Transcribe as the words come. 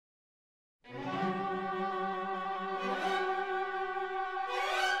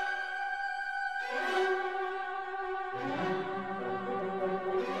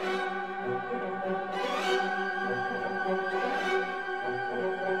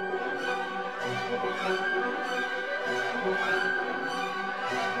Hello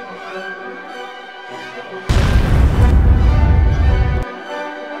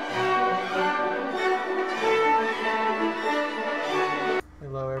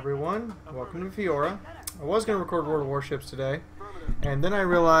everyone, welcome to Fiaura. I was going to record World of Warships today, and then I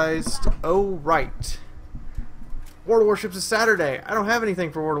realized, oh right, World of Warships is Saturday. I don't have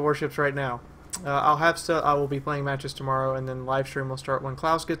anything for World of Warships right now. I will be playing matches tomorrow, and then live stream will start when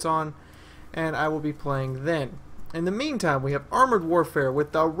Klaus gets on, and I will be playing then. In the meantime, we have Armored Warfare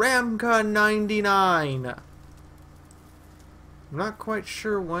with the Ramka-99. I'm not quite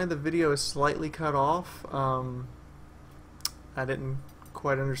sure why the video is slightly cut off. I didn't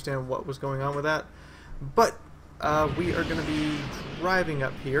quite understand what was going on with that, but we are going to be driving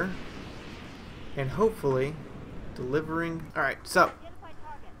up here and hopefully delivering. Alright, so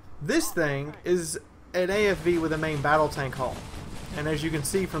this thing is an AFV with a main battle tank hull, and as you can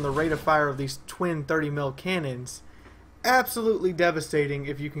see from the rate of fire of these twin 30mm cannons, absolutely devastating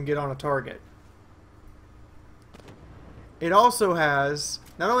if you can get on a target. It also has,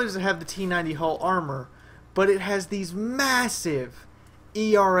 not only does it have the T90 hull armor, but it has these massive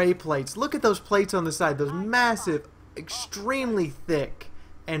ERA plates. Look at those plates on the side, those massive, extremely thick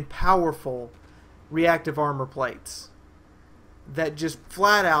and powerful reactive armor plates that just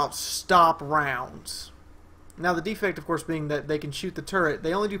flat out stop rounds. Now the defect, of course, being that they can shoot the turret.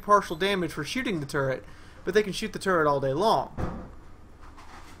 They only do partial damage for shooting the turret, but they can shoot the turret all day long.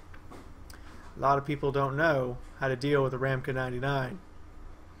 A lot of people don't know how to deal with the Ramka-99.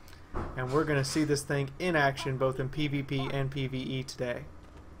 And we're going to see this thing in action both in PvP and PvE today.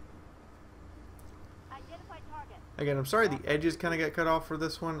 Again, I'm sorry the edges kind of got cut off for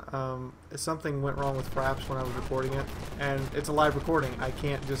this one. Something went wrong with Fraps when I was recording it, and it's a live recording. I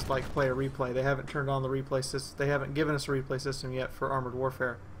can't just like play a replay. They haven't turned on the replay system. They haven't given us a replay system yet for Armored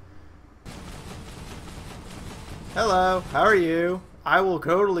Warfare. Hello, how are you? I will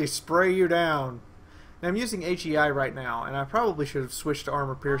totally spray you down. Now, I'm using HEI right now, and I probably should have switched to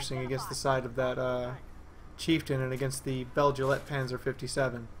armor piercing against the side of that Chieftain and against the Bell Gillette Panzer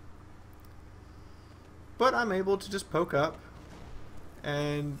 57. But I'm able to just poke up,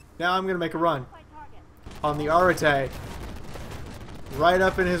 and now I'm going to make a run on the Arate, right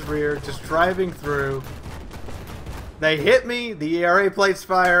up in his rear, just driving through. They hit me, the ERA plates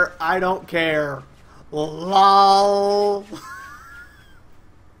fire, I don't care. LOL.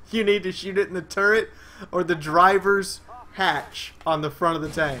 You need to shoot it in the turret or the driver's hatch on the front of the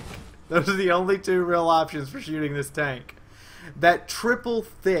tank. Those are the only two real options for shooting this tank. That triple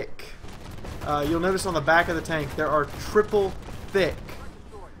thick, you'll notice on the back of the tank there are triple thick,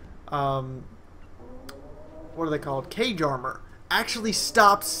 what are they called? Cage armor. Actually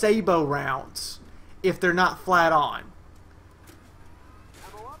stops Sabo rounds if they're not flat on.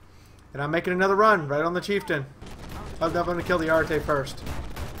 And I'm making another run right on the Chieftain. Oh, I'm going to kill the Arate first.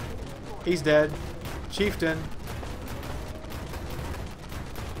 He's dead. Chieftain.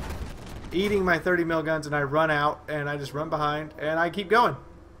 Eating my 30mm guns, and I run out, and I just run behind, and I keep going.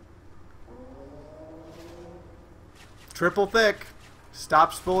 Triple thick.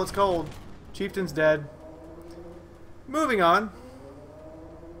 Stops bullets cold. Chieftain's dead. Moving on.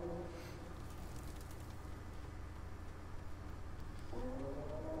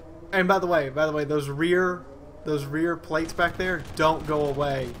 And by the way, those rear plates back there don't go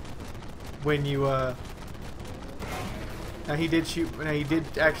away when you now he did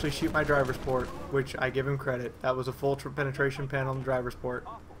actually shoot my driver's port, which I give him credit. That was a full penetration pen on the driver's port.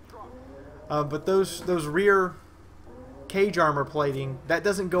 But those rear cage armor plating, that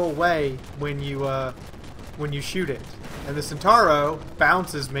doesn't go away when you shoot it. And the Centauro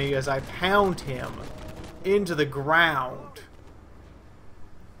bounces me as I pound him into the ground.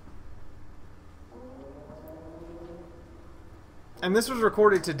 And this was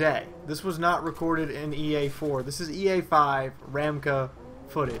recorded today. This was not recorded in EA4. This is EA5 Ramka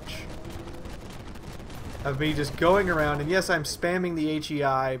footage of me just going around. And yes, I'm spamming the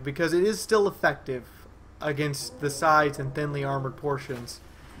HEI because it is still effective against the sides and thinly armored portions.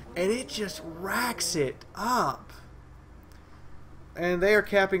 And it just racks it up. And they are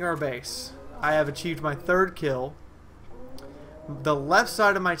capping our base. I have achieved my third kill. The left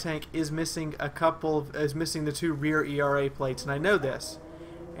side of my tank is missing the two rear ERA plates, and I know this.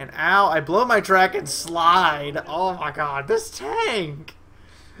 And ow, I blow my track and slide. Oh my god, this tank!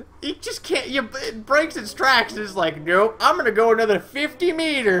 It just can't, it breaks its tracks and it's like, nope, I'm gonna go another 50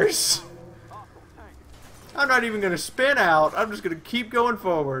 meters. I'm not even gonna spin out, I'm just gonna keep going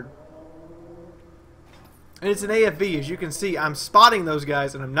forward. And it's an AFV, as you can see, I'm spotting those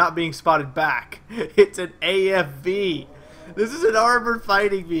guys and I'm not being spotted back. It's an AFV. This is an armored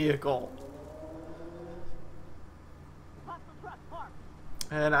fighting vehicle.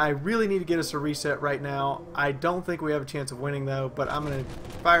 And I really need to get us a reset right now. I don't think we have a chance of winning though, but I'm going to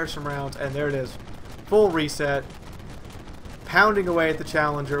fire some rounds, and there it is. Full reset. Pounding away at the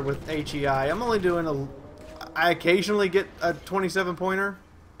Challenger with HEI. I'm only doing I occasionally get a 27-pointer.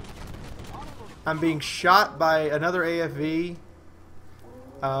 I'm being shot by another AFV.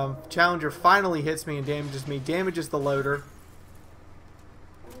 Challenger finally hits me and damages me. Damages the loader.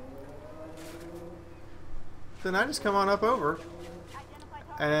 Then I just come on up over.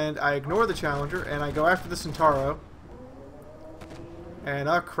 And I ignore the Challenger, and I go after the Centauro. And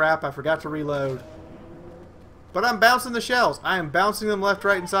oh crap, I forgot to reload. But I'm bouncing the shells. I am bouncing them left,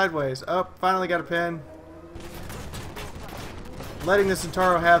 right, and sideways. Oh, finally got a pin. Letting the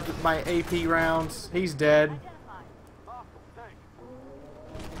Centauro have my AP rounds. He's dead.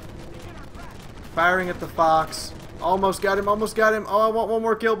 Firing at the Fox. Almost got him, almost got him. Oh, I want one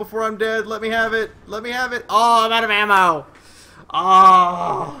more kill before I'm dead. Let me have it. Let me have it. Oh, I'm out of ammo.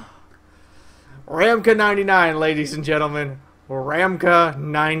 Oh, Ramka-99, ladies and gentlemen.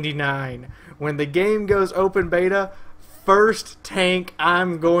 Ramka-99. When the game goes open beta, first tank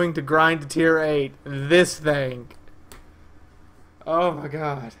I'm going to grind to tier 8. This thing. Oh my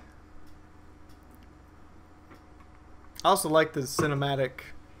god. I also like the cinematic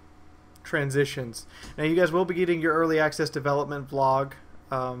transitions. Now you guys will be getting your early access development vlog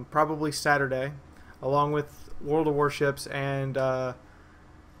probably Saturday, along with World of Warships, and well,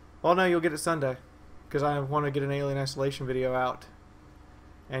 no, you'll get it Sunday, because I want to get an Alien Isolation video out,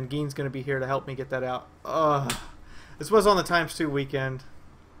 and Gein's going to be here to help me get that out. This was on the ×2 weekend,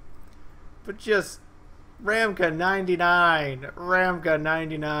 but just Ramka-99,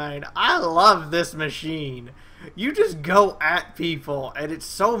 Ramka-99. I love this machine. You just go at people, and it's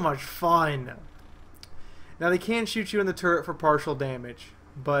so much fun. Now they can shoot you in the turret for partial damage,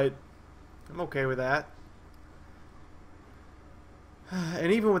 but I'm okay with that.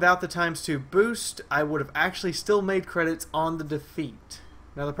 And even without the ×2 boost, I would have actually still made credits on the defeat.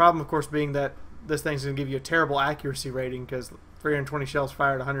 Now the problem, of course, being that this thing's going to give you a terrible accuracy rating, because 320 shells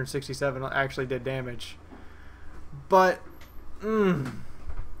fired, 167 actually did damage. But, oh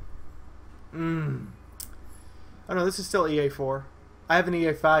no, this is still EA4. I have an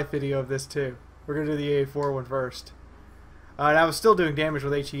EA5 video of this too. We're going to do the EA4 one first. And I was still doing damage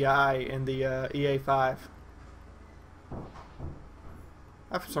with HEI in the EA5.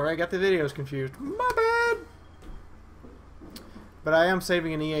 I'm sorry, I got the videos confused. My bad. But I am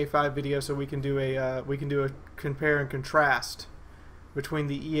saving an EA5 video so we can do a compare and contrast between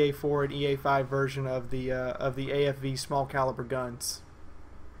the EA4 and EA5 version of the AFV small caliber guns.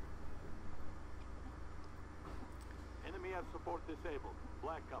 Enemy have support disabled.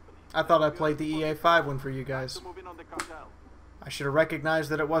 Black company. I thought I played the EA5 one for you guys. I should have recognized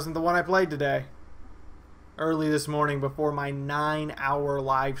that it wasn't the one I played today. Early this morning before my 9-hour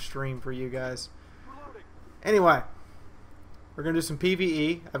live stream for you guys. Anyway, we're going to do some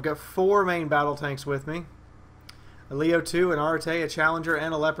PvE. I've got 4 main battle tanks with me. A Leo 2, an Arate, a Challenger,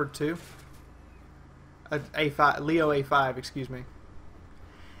 and a Leopard 2. Leo A5, excuse me.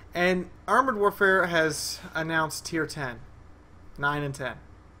 And Armored Warfare has announced tier 10. 9 and 10.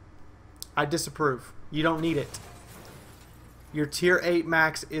 I disapprove. You don't need it. Your tier 8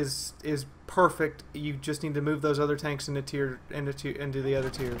 max is perfect. You just need to move those other tanks into the other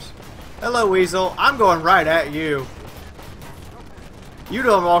tiers. Hello, Wiesel. I'm going right at you. You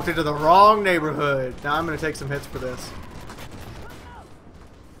done walked into the wrong neighborhood. Now I'm going to take some hits for this.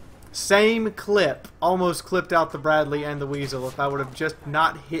 Same clip. Almost clipped out the Bradley and the Wiesel if I would have just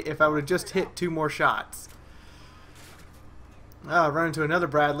not hit. If I would have just hit 2 more shots. Oh, I've run into another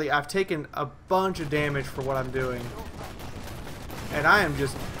Bradley. I've taken a bunch of damage for what I'm doing. And I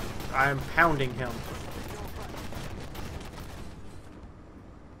am pounding him.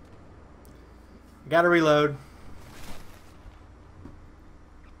 Gotta reload.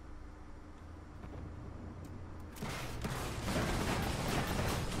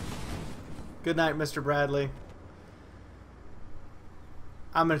 Good night, Mr. Bradley.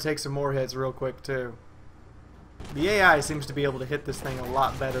 I'm gonna take some more hits real quick too. The AI seems to be able to hit this thing a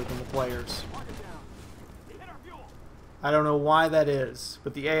lot better than the players. I don't know why that is,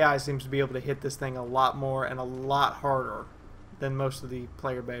 but the AI seems to be able to hit this thing a lot more and a lot harder than most of the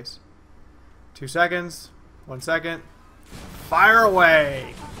player base. 2 seconds. 1 second. Fire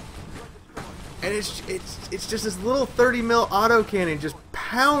away! And it's just this little 30 mil autocannon just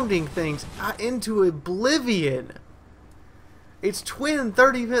pounding things into oblivion. It's twin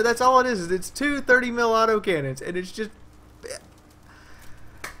 30 mil. That's all it is. It's 2 30 mil autocannons, and it's just.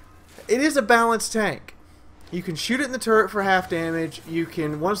 It is a balanced tank. You can shoot it in the turret for half damage. You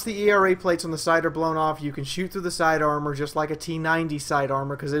can, once the ERA plates on the side are blown off, you can shoot through the side armor just like a T90 side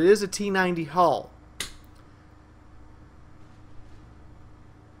armor, because it is a T90 hull.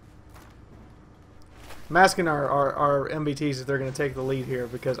 I'm asking our MBTs if they're going to take the lead here,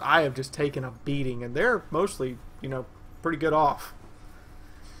 because I have just taken a beating, and they're mostly, you know, pretty good off.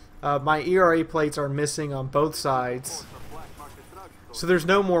 My ERA plates are missing on both sides. So there's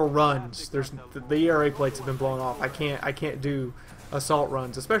no more runs. The ERA plates have been blown off. I can't do assault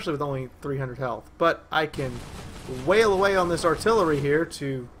runs, especially with only 300 health. But I can wail away on this artillery here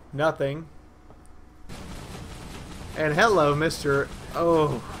to nothing. And hello, Mr.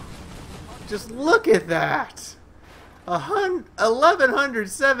 Oh, just look at that!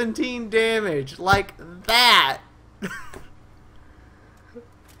 1117 damage, like that,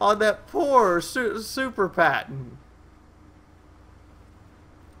 on that poor super patent.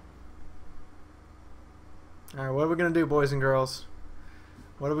 Alright, what are we going to do, boys and girls?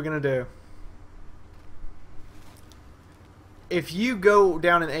 What are we going to do? If you go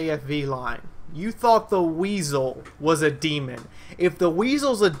down an AFV line, you thought the Wiesel was a demon. If the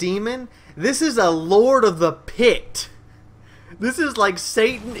Wiesel's a demon, this is a Lord of the Pit. This is like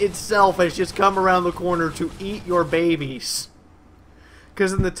Satan itself has just come around the corner to eat your babies.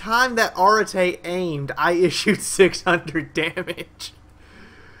 Because in the time that Arate aimed, I issued 600 damage.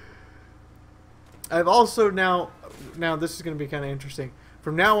 I've also now this is going to be kind of interesting.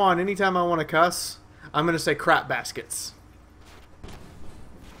 From now on, anytime I want to cuss, I'm going to say crap baskets.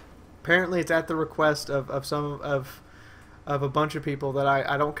 Apparently, it's at the request of a bunch of people that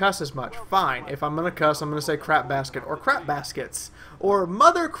I don't cuss as much. Fine. If I'm going to cuss, I'm going to say crap basket or crap baskets or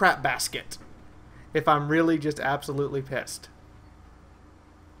mother crap basket if I'm really just absolutely pissed.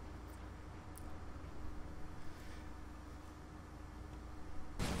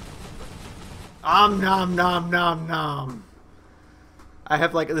 Nom nom nom nom. I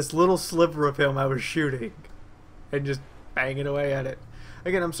have like this little sliver of him I was shooting and just banging away at it.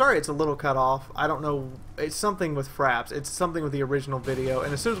 Again, I'm sorry it's a little cut off. I don't know. It's something with fraps. It's something with the original video.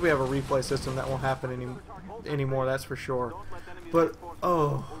 And as soon as we have a replay system, that won't happen anymore, that's for sure. But,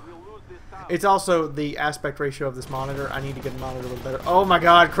 oh. It's also the aspect ratio of this monitor. I need to get the monitor a little better. Oh my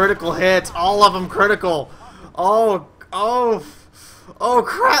god, critical hits. All of them critical. Oh, oh. Oh,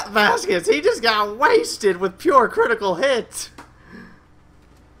 crap baskets! He just got wasted with pure critical hit!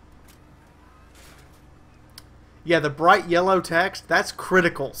 Yeah, the bright yellow text, that's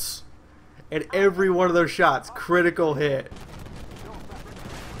criticals. And every one of those shots, critical hit.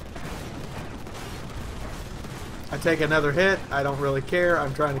 I take another hit, I don't really care,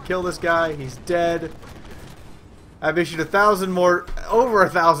 I'm trying to kill this guy, he's dead. I've issued over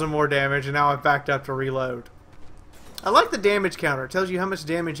 1,000 more damage, and now I've backed up to reload. I like the damage counter. It tells you how much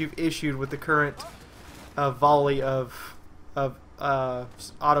damage you've issued with the current volley of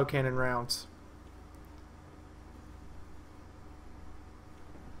autocannon rounds.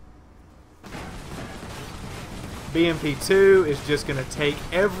 BMP2 is just going to take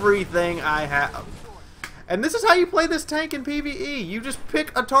everything I have. And this is how you play this tank in PvE. You just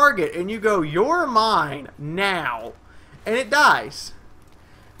pick a target and you go, you're mine now. And it dies.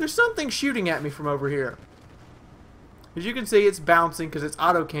 There's something shooting at me from over here. As you can see, it's bouncing because it's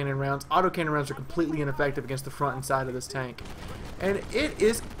autocannon rounds. Autocannon rounds are completely ineffective against the front and side of this tank. And it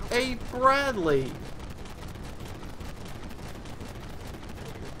is a Bradley.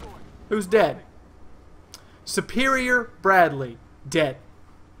 Who's dead? Superior Bradley. Dead.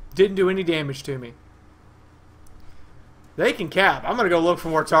 Didn't do any damage to me. They can cap. I'm going to go look for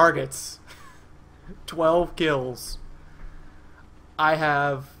more targets. 12 kills. I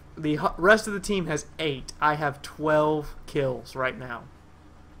have... The rest of the team has 8. I have 12 kills right now.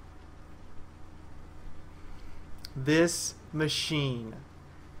 This machine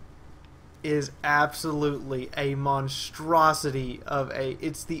is absolutely a monstrosity of a...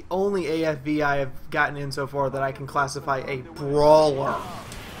 It's the only AFV I have gotten in so far that I can classify a brawler.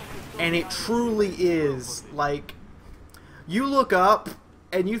 And it truly is. Like, you look up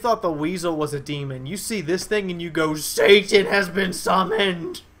and you thought the Wiesel was a demon. You see this thing and you go, Satan has been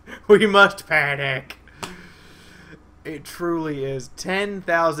summoned! We must panic. It truly is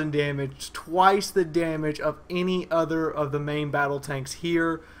 10,000 damage, twice the damage of any other of the main battle tanks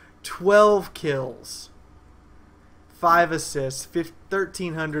here. 12 kills, 5 assists,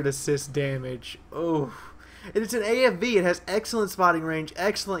 1,300 assist damage. Oh, and it's an AFV. It has excellent spotting range,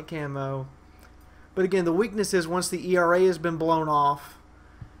 excellent camo. But again, the weakness is once the ERA has been blown off,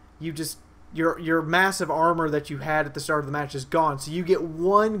 you just... Your massive armor that you had at the start of the match is gone. So you get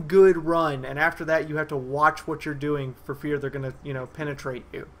one good run, and after that you have to watch what you're doing for fear they're going to, you know, penetrate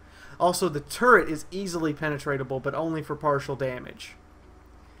you. Also, the turret is easily penetratable, but only for partial damage.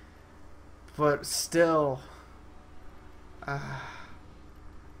 But still,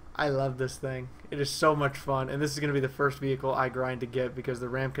 I love this thing. It is so much fun, and this is going to be the first vehicle I grind to get because the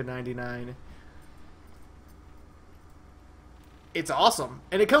Ramka-99, it's awesome.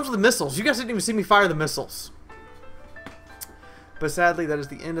 And it comes with the missiles. You guys didn't even see me fire the missiles. But sadly, that is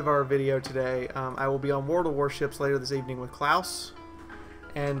the end of our video today. I will be on World of Warships later this evening with Klaus.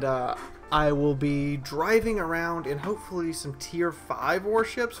 And I will be driving around in hopefully some Tier 5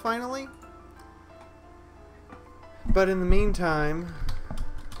 warships finally. But in the meantime,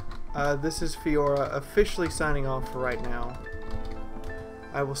 this is Fiaura officially signing off for right now.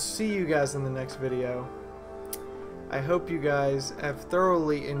 I will see you guys in the next video. I hope you guys have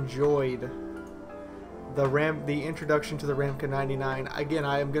thoroughly enjoyed the introduction to the Ramka-99. Again,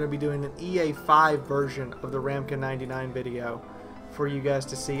 I am going to be doing an EA5 version of the Ramka-99 video for you guys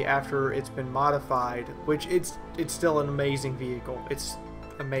to see after it's been modified, which it's still an amazing vehicle. It's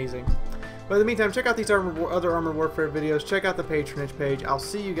amazing. But in the meantime, check out these other Armored Warfare videos. Check out the patronage page. I'll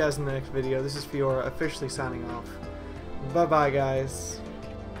see you guys in the next video. This is Fiaura officially signing off. Bye-bye, guys.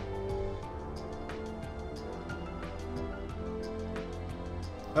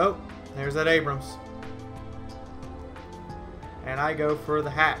 Oh, there's that Abrams. And I go for the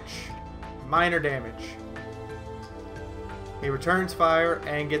hatch. Minor damage. He returns fire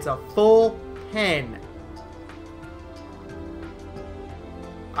and gets a full 10.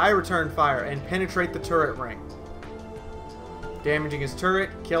 I return fire and penetrate the turret ring, damaging his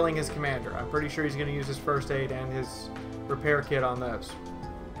turret, killing his commander. I'm pretty sure he's going to use his first aid and his repair kit on those.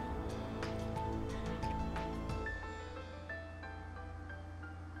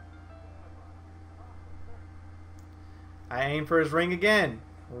 I aim for his ring again.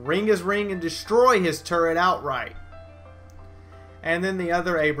 Ring his ring and destroy his turret outright. And then the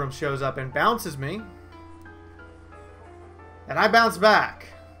other Abrams shows up and bounces me. And I bounce back.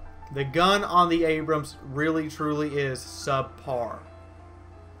 The gun on the Abrams really truly is subpar.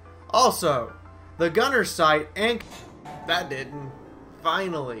 Also, the gunner's sight and that didn't.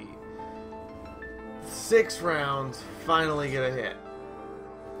 Finally. 6 rounds finally get a hit.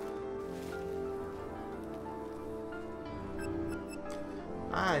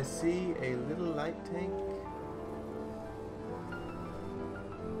 I see a little light tank.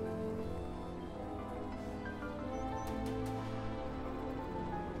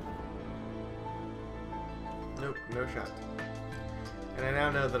 Nope, no shot. And I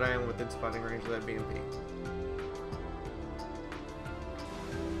now know that I am within spotting range of that BMP.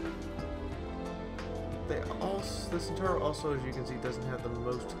 This entire also, as you can see, doesn't have the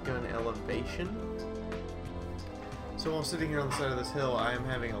most gun elevation. So while sitting here on the side of this hill, I am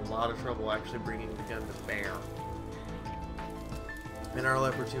having a lot of trouble actually bringing the gun to bear. And our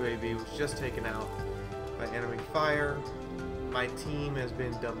Leopard 2AV was just taken out by enemy fire. My team has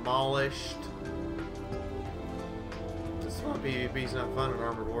been demolished. This is why PvP is not fun in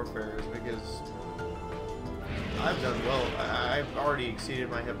Armored Warfare, is because I've done well. I've already exceeded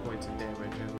my hit points and damage.